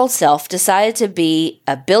 8-year-old self decided to be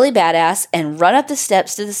a Billy Badass and run up the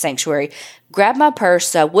steps to the sanctuary, grab my purse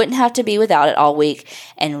so I wouldn't have to be without it all week,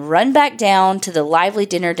 and run back down to the lively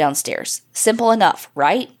dinner downstairs. Simple enough,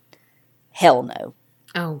 right? Hell no.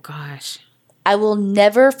 Oh, gosh. I will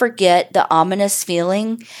never forget the ominous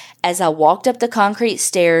feeling as I walked up the concrete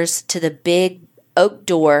stairs to the big oak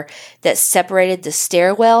door that separated the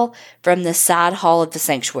stairwell from the side hall of the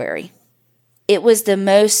sanctuary. It was the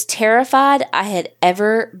most terrified I had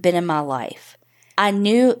ever been in my life. I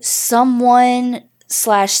knew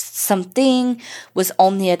someone/something was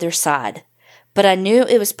on the other side, but I knew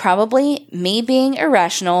it was probably me being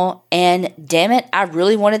irrational, and damn it, I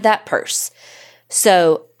really wanted that purse.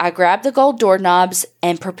 So I grabbed the gold doorknobs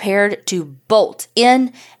and prepared to bolt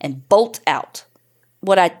in and bolt out.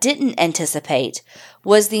 What I didn't anticipate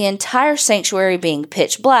was the entire sanctuary being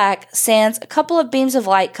pitch black, sans a couple of beams of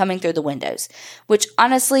light coming through the windows, which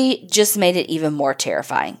honestly just made it even more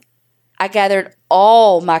terrifying. I gathered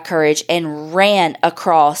all my courage and ran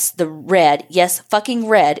across the red, yes, fucking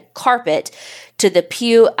red, carpet to the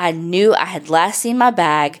pew I knew I had last seen my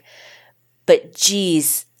bag, But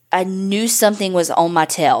geez, I knew something was on my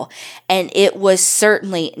tail, and it was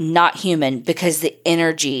certainly not human because the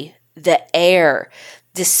energy, the air,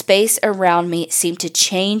 the space around me seemed to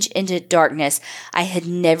change into darkness I had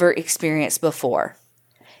never experienced before.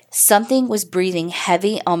 Something was breathing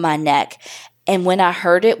heavy on my neck, and when I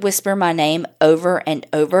heard it whisper my name over and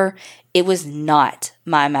over, it was not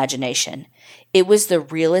my imagination. It was the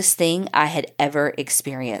realest thing I had ever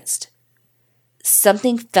experienced.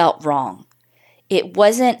 Something felt wrong. It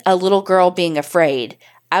wasn't a little girl being afraid.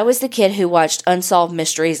 I was the kid who watched Unsolved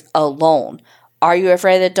Mysteries alone. Are You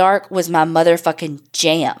Afraid of the Dark was my motherfucking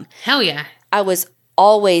jam. Hell yeah. I was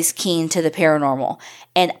always keen to the paranormal,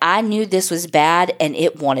 and I knew this was bad and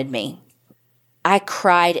it wanted me. I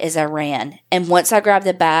cried as I ran, and once I grabbed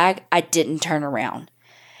the bag, I didn't turn around.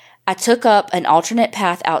 I took up an alternate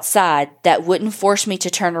path outside that wouldn't force me to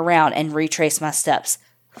turn around and retrace my steps.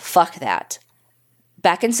 Fuck that.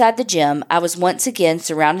 Back inside the gym, I was once again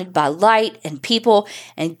surrounded by light and people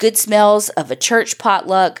and good smells of a church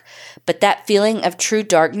potluck, but that feeling of true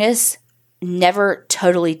darkness never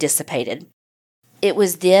totally dissipated. It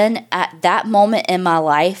was then, at that moment in my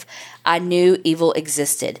life, I knew evil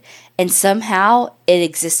existed, and somehow it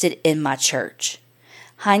existed in my church.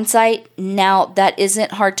 Hindsight, now that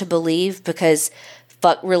isn't hard to believe because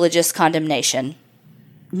fuck religious condemnation.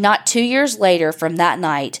 Not 2 years later from that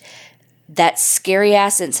night, that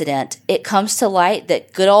scary-ass incident, it comes to light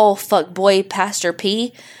that good old fuckboy Pastor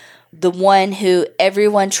P, the one who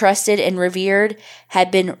everyone trusted and revered, had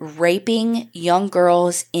been raping young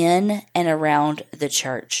girls in and around the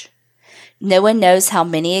church. No one knows how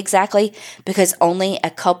many exactly because only a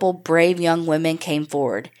couple brave young women came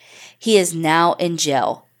forward. He is now in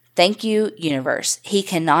jail. Thank you, universe. He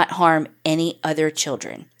cannot harm any other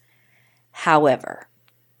children. However,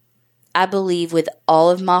 I believe with all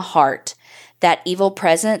of my heart that evil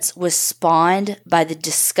presence was spawned by the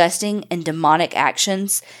disgusting and demonic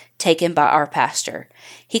actions taken by our pastor.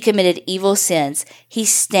 He committed evil sins. He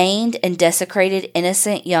stained and desecrated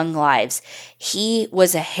innocent young lives. He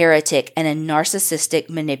was a heretic and a narcissistic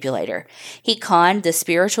manipulator. He conned the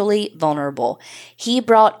spiritually vulnerable. He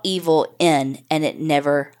brought evil in and it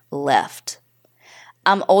never left.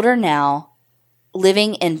 I'm older now,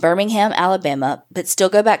 living in Birmingham, Alabama, but still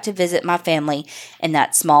go back to visit my family in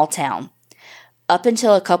that small town. Up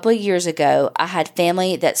until a couple of years ago, I had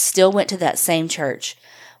family that still went to that same church.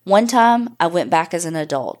 One time, I went back as an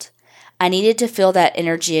adult. I needed to feel that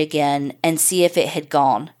energy again and see if it had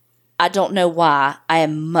gone. I don't know why. I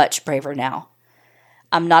am much braver now.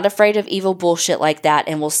 I'm not afraid of evil bullshit like that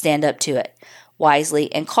and will stand up to it.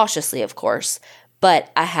 Wisely and cautiously, of course.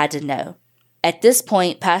 But I had to know. At this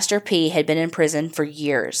point, Pastor P had been in prison for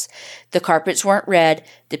years. The carpets weren't red,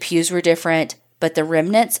 the pews were different, but the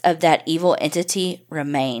remnants of that evil entity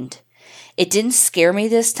remained. It didn't scare me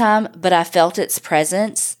this time, but I felt its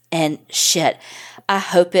presence, and shit, I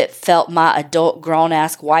hope it felt my adult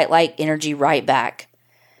grown-ass white-like energy right back.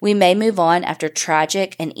 We may move on after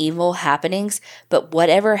tragic and evil happenings, but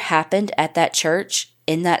whatever happened at that church,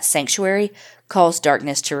 in that sanctuary, caused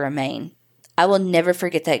darkness to remain. I will never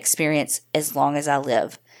forget that experience as long as I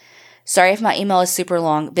live. Sorry if my email is super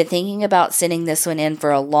long. Been thinking about sending this one in for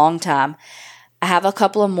a long time. I have a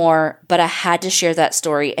couple of more, but I had to share that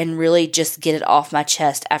story and really just get it off my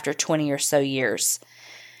chest after 20 or so years.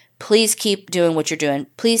 Please keep doing what you're doing.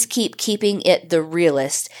 Please keep keeping it the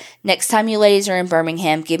realest. Next time you ladies are in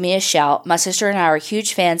Birmingham, give me a shout. My sister and I are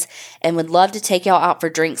huge fans and would love to take y'all out for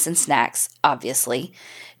drinks and snacks, obviously.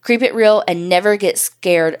 Keep it real and never get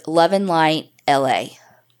scared. Love and light, LA.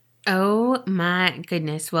 Oh my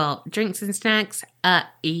goodness. Well, drinks and snacks,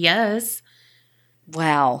 yes.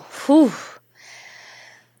 Wow. Whew.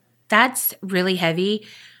 That's really heavy.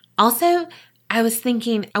 Also, I was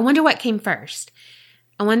thinking, I wonder what came first.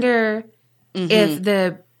 I wonder if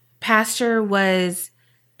the pastor was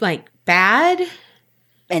like bad.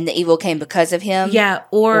 And the evil came because of him? Yeah,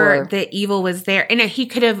 or the evil was there. And he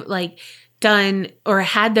could have like done or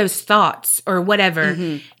had those thoughts or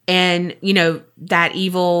whatever. And, you know, that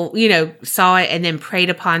evil, you know, saw it and then preyed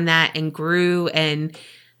upon that and grew and,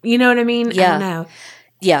 you know what I mean? Yeah. I don't know.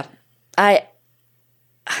 Yeah.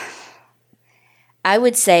 I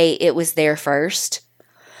would say it was there first.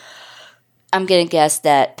 I'm going to guess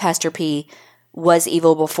that Pastor P was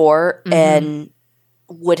evil before and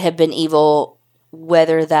would have been evil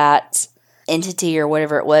whether that entity or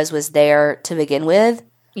whatever it was there to begin with.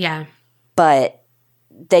 Yeah. But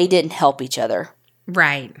they didn't help each other.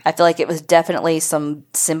 Right. I feel like it was definitely some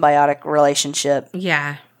symbiotic relationship.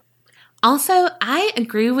 Yeah. Also, I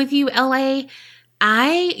agree with you, LA.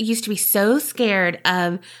 I used to be so scared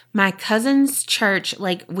of my cousin's church.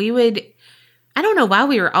 Like I don't know why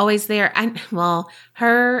we were always there.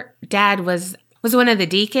 Her dad was one of the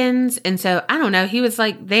deacons. And so I don't know, he was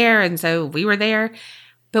like there. And so we were there,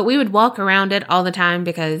 but we would walk around it all the time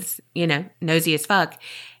because, nosy as fuck.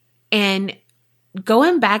 And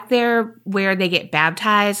going back there where they get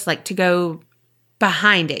baptized, like to go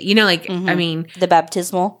behind it, the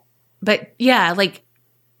baptismal. But yeah, like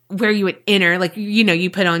where you would enter, like, you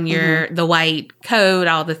put on the white coat,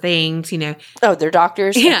 all the things, Oh, they're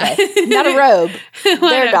doctors? Yeah. Okay. Not a robe.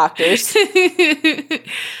 They're doctors.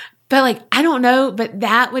 But like, I don't know, but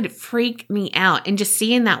that would freak me out. And just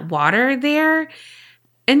seeing that water there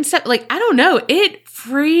and so, like, I don't know, it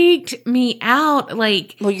freaked me out.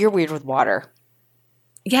 Like, well, you're weird with water.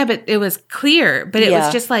 Yeah, but it was clear. But it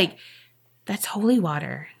was just like, that's holy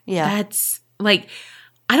water. Yeah. That's like,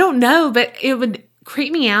 I don't know, but it would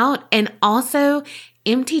creep me out. And also,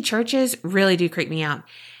 empty churches really do creep me out.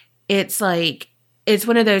 It's like, it's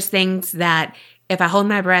one of those things that if I hold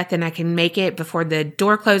my breath and I can make it before the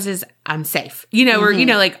door closes, I'm safe. Or,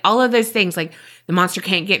 like all of those things, like the monster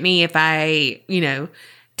can't get me if I,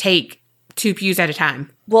 take 2 pews at a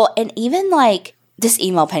time. Well, and even like this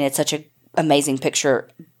email painted such an amazing picture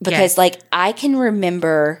because like I can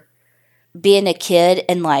remember being a kid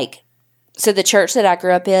and like, so the church that I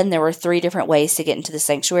grew up in, there were 3 different ways to get into the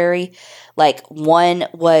sanctuary. Like one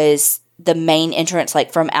was the main entrance,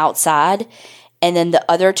 like from outside. And then the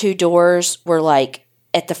other 2 doors were like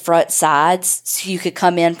at the front sides. So you could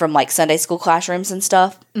come in from like Sunday school classrooms and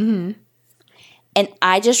stuff. Mm-hmm. And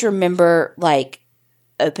I just remember like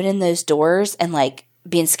opening those doors and like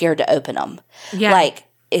being scared to open them. Yeah. Like,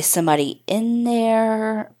 is somebody in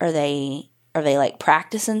there? Are they like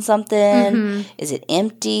practicing something? Mm-hmm. Is it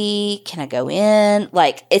empty? Can I go in?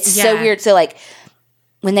 Like, it's so weird. So like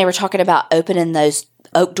when they were talking about opening those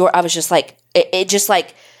oak door, I was just like, it just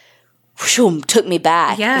like whoosh, took me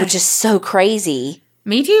back. Yeah. Which is so crazy.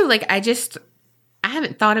 Me too. Like, I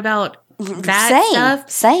haven't thought about that stuff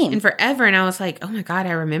Same. in forever. And I was like, oh my God,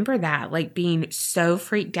 I remember that. Like being so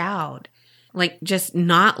freaked out. Like just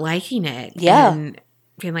not liking it. Yeah. And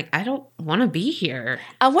being like, I don't want to be here.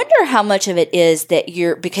 I wonder how much of it is that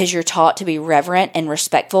because you're taught to be reverent and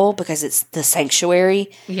respectful because it's the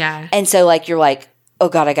sanctuary. Yeah. And so like, you're like, oh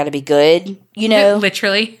God, I got to be good,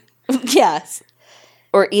 Literally. Yes.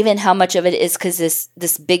 Or even how much of it is because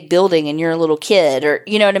this big building and you're a little kid, or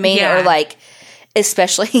you know what I mean? Yeah. Or like,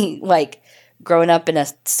 especially like growing up in a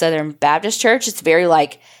Southern Baptist church, it's very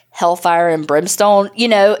like hellfire and brimstone,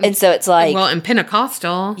 And so it's like, well, and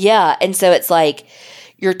Pentecostal. yeah. And so it's like,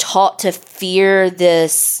 you're taught to fear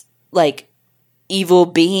this like evil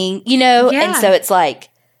being, Yeah. And so it's like,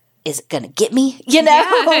 is it going to get me?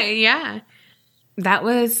 Yeah. That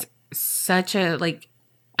was such a, like,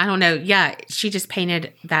 I don't know. Yeah, she just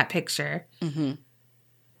painted that picture. Mm-hmm.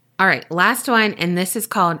 All right, last one, and this is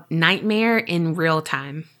called Nightmare in Real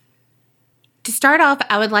Time. To start off,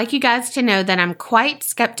 I would like you guys to know that I'm quite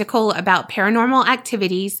skeptical about paranormal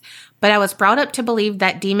activities, but I was brought up to believe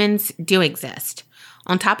that demons do exist.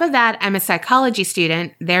 On top of that, I'm a psychology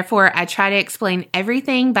student, therefore I try to explain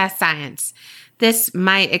everything by science. This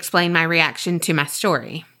might explain my reaction to my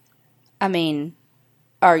story. I mean,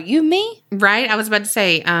 are you me? Right? I was about to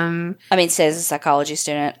say, says a psychology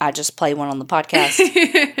student. I just play one on the podcast.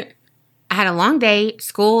 I had a long day,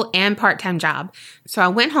 school, and part-time job, so I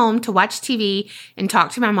went home to watch TV and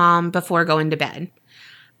talk to my mom before going to bed.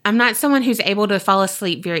 I'm not someone who's able to fall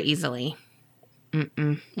asleep very easily.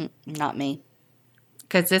 Not me.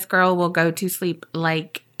 Because this girl will go to sleep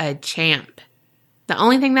like a champ. The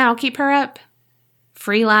only thing that'll keep her up,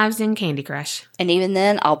 free lives in Candy Crush. And even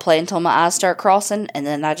then, I'll play until my eyes start crossing, and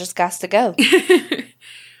then I just got to go.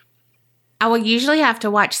 I will usually have to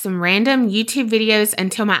watch some random YouTube videos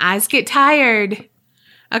until my eyes get tired.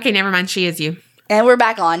 Okay, never mind. She is you. And we're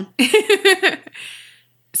back on.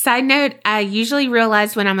 Side note, I usually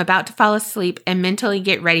realize when I'm about to fall asleep and mentally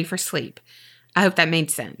get ready for sleep. I hope that made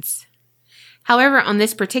sense. However, on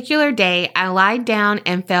this particular day, I lied down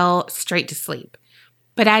and fell straight to sleep.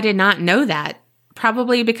 But I did not know that,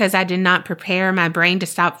 probably because I did not prepare my brain to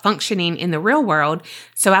stop functioning in the real world,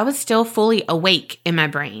 so I was still fully awake in my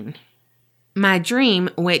brain. My dream,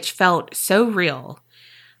 which felt so real.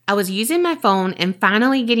 I was using my phone and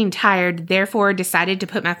finally getting tired, therefore decided to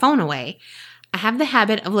put my phone away. I have the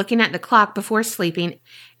habit of looking at the clock before sleeping,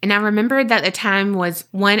 and I remembered that the time was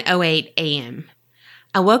 1:08 a.m.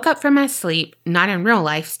 I woke up from my sleep, not in real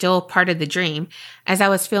life, still part of the dream, as I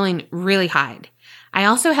was feeling really hot. I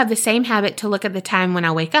also have the same habit to look at the time when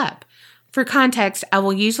I wake up. For context, I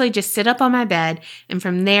will usually just sit up on my bed, and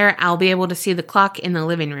from there, I'll be able to see the clock in the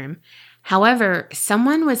living room. However,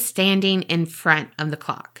 someone was standing in front of the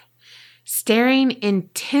clock, staring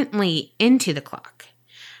intently into the clock.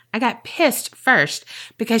 I got pissed first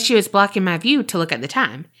because she was blocking my view to look at the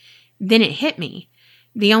time. Then it hit me.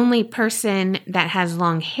 The only person that has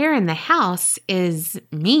long hair in the house is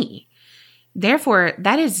me. Therefore,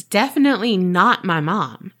 that is definitely not my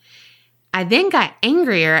mom. I then got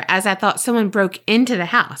angrier as I thought someone broke into the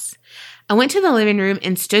house. I went to the living room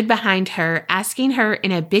and stood behind her, asking her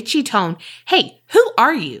in a bitchy tone, "Hey, who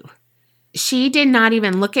are you?" She did not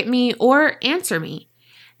even look at me or answer me.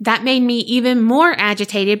 That made me even more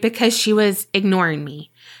agitated because she was ignoring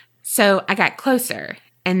me. So I got closer,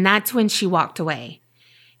 and that's when she walked away.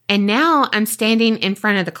 And now I'm standing in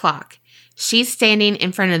front of the clock. She's standing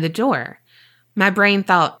in front of the door. My brain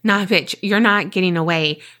thought, "Nah, bitch, you're not getting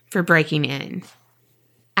away for breaking in."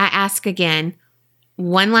 I ask again,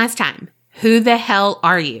 one last time, "Who the hell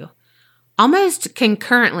are you?" Almost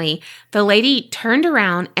concurrently, the lady turned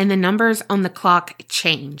around and the numbers on the clock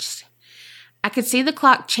changed. I could see the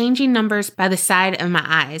clock changing numbers by the side of my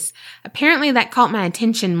eyes. Apparently that caught my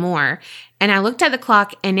attention more, and I looked at the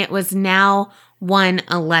clock and it was now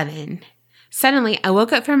 1:11. Suddenly, I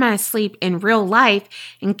woke up from my sleep in real life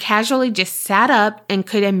and casually just sat up and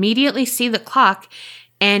could immediately see the clock,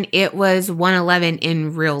 and it was 1:11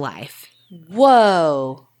 in real life.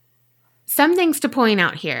 Whoa. Some things to point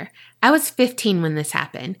out here. I was 15 when this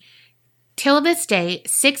happened. Till this day,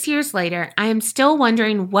 6 years later, I am still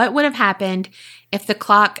wondering what would have happened if the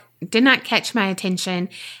clock did not catch my attention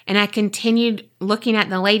and I continued looking at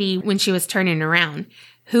the lady when she was turning around.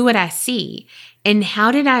 Who would I see? And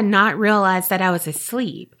how did I not realize that I was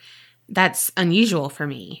asleep? That's unusual for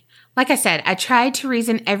me. Like I said, I tried to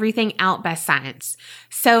reason everything out by science.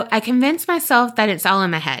 So I convinced myself that it's all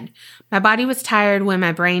in my head. My body was tired when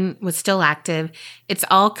my brain was still active. It's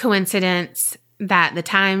all coincidence that the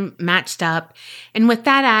time matched up. And with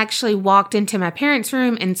that, I actually walked into my parents'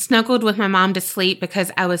 room and snuggled with my mom to sleep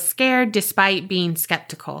because I was scared despite being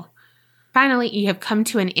skeptical. Finally, you have come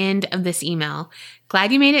to an end of this email.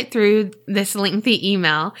 Glad you made it through this lengthy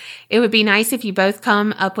email. It would be nice if you both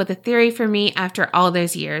come up with a theory for me after all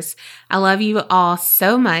those years. I love you all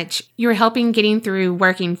so much. You are helping getting through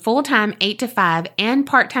working full-time 8 to 5 and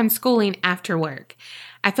part-time schooling after work.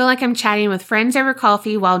 I feel like I'm chatting with friends over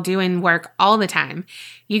coffee while doing work all the time.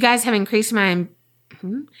 You guys have increased my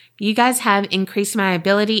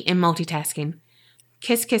ability in multitasking.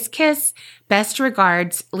 Kiss, kiss, kiss. Best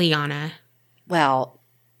regards, Liana. Well,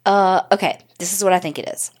 okay, this is what I think it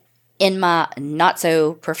is. In my not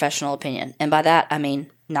so professional opinion, and by that I mean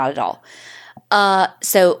not at all.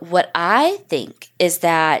 So what I think is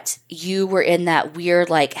that you were in that weird,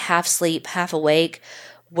 like, half sleep, half awake,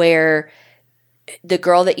 where the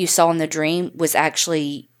girl that you saw in the dream was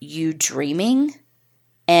actually you dreaming,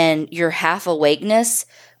 and your half awakeness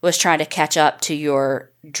was trying to catch up to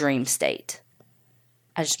your dream state.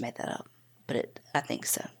 I just made that up, but I think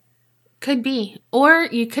so. Could be. Or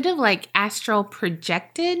you could have, like, astral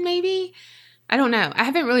projected, maybe? I don't know. I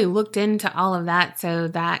haven't really looked into all of that, so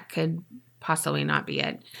that could possibly not be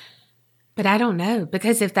it. But I don't know,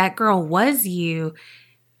 because if that girl was you,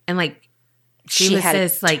 and, like, she was had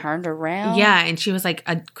this, like, turned around? Yeah, and she was, like,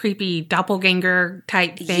 a creepy doppelganger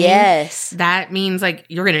type thing. Yes. That means, like,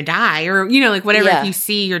 you're going to die, or, you know, like, whatever, Yeah. if you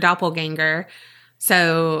see your doppelganger.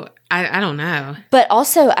 So, I don't know. But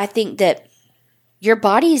also, I think that your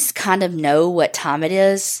bodies kind of know what time it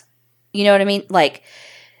is. You know what I mean? Like,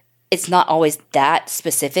 it's not always that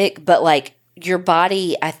specific, but, like, your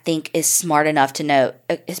body, I think, is smart enough to know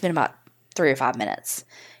it's been about 3 or 5 minutes.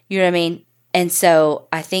 You know what I mean? And so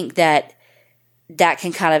I think that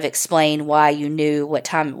can kind of explain why you knew what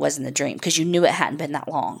time it was in the dream, because you knew it hadn't been that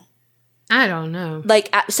long. I don't know.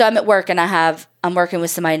 Like, so I'm at work and I'm working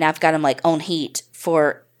with somebody and I've got them, like, on heat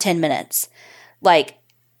for 10 minutes. Like,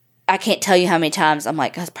 I can't tell you how many times I'm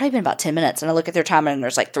like, it's probably been about 10 minutes. And I look at their timer and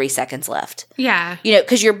there's like 3 seconds left. Yeah. You know,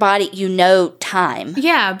 because your body, you know time.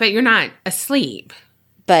 Yeah, but you're not asleep.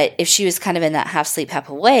 But if she was kind of in that half sleep, half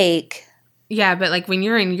awake. Yeah, but like when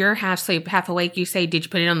you're in your half sleep, half awake, you say, "Did you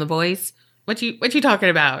put it on the boys? What you talking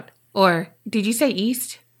about?" Or did you say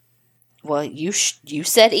east? Well, you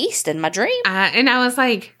said east in my dream. And I was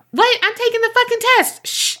like, "What? I'm taking the fucking test."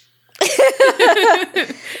 Shh.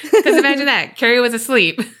 Because imagine that. Carrie was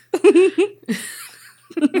asleep.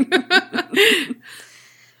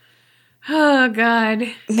 Oh, God.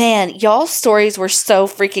 Man, y'all's stories were so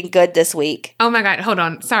freaking good this week. Oh, my God. Hold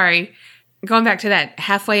on. Sorry. Going back to that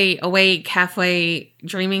halfway awake, halfway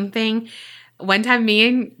dreaming thing. One time me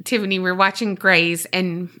and Tiffany were watching Grey's,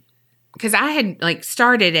 and because I had like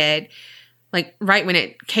started it like right when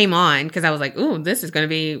it came on, because I was like, ooh, this is going to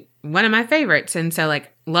be one of my favorites. And so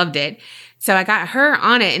like loved it. So I got her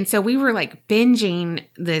on it. And so we were like binging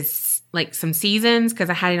this, like some seasons, because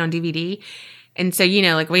I had it on DVD. And so, you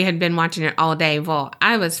know, like we had been watching it all day. Well,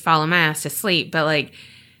 I was falling my ass to sleep, but like,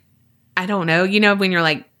 I don't know, you know, when you're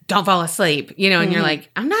like, don't fall asleep, you know, and you're like,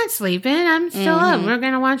 I'm not sleeping. I'm still up. We're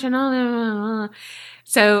going to watch it all.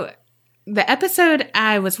 So the episode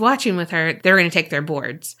I was watching with her, they were going to take their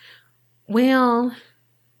boards. Well,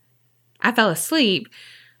 I fell asleep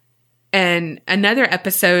and another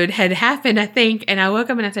episode had happened, I think. And I woke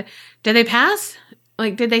up and I said, did they pass?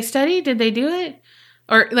 Like, did they study? Did they do it?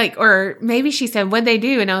 Or maybe she said, what'd they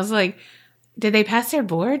do? And I was like, did they pass their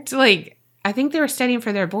boards? Like, I think they were studying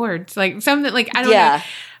for their boards. Like something like, I don't know.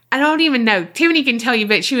 I don't even know. Tiffany can tell you,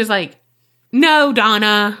 but she was like, no,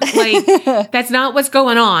 Donna, like that's not what's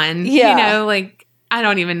going on. Yeah. You know, like, I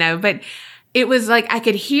don't even know, but it was like, I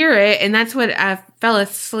could hear it. And that's what I fell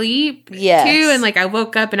asleep to. And like, I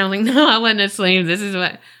woke up and I was like, no, I wasn't asleep. This is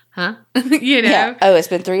what, you know? Yeah. Oh, it's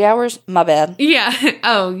been 3 hours? My bad. Yeah.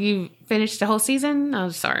 Oh, you finished the whole season? Oh,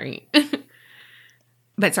 sorry.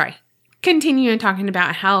 But sorry. Continue talking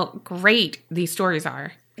about how great these stories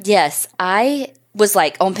are. Yes. I was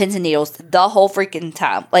like on pins and needles the whole freaking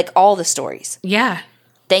time. Like all the stories. Yeah.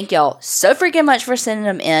 Thank y'all so freaking much for sending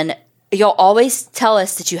them in. Y'all always tell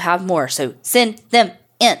us that you have more. So send them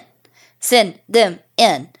in. Send them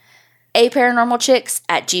in.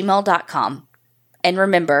 aparanormalchicks@gmail.com. And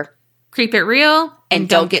remember, keep it real and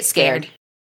don't get scared.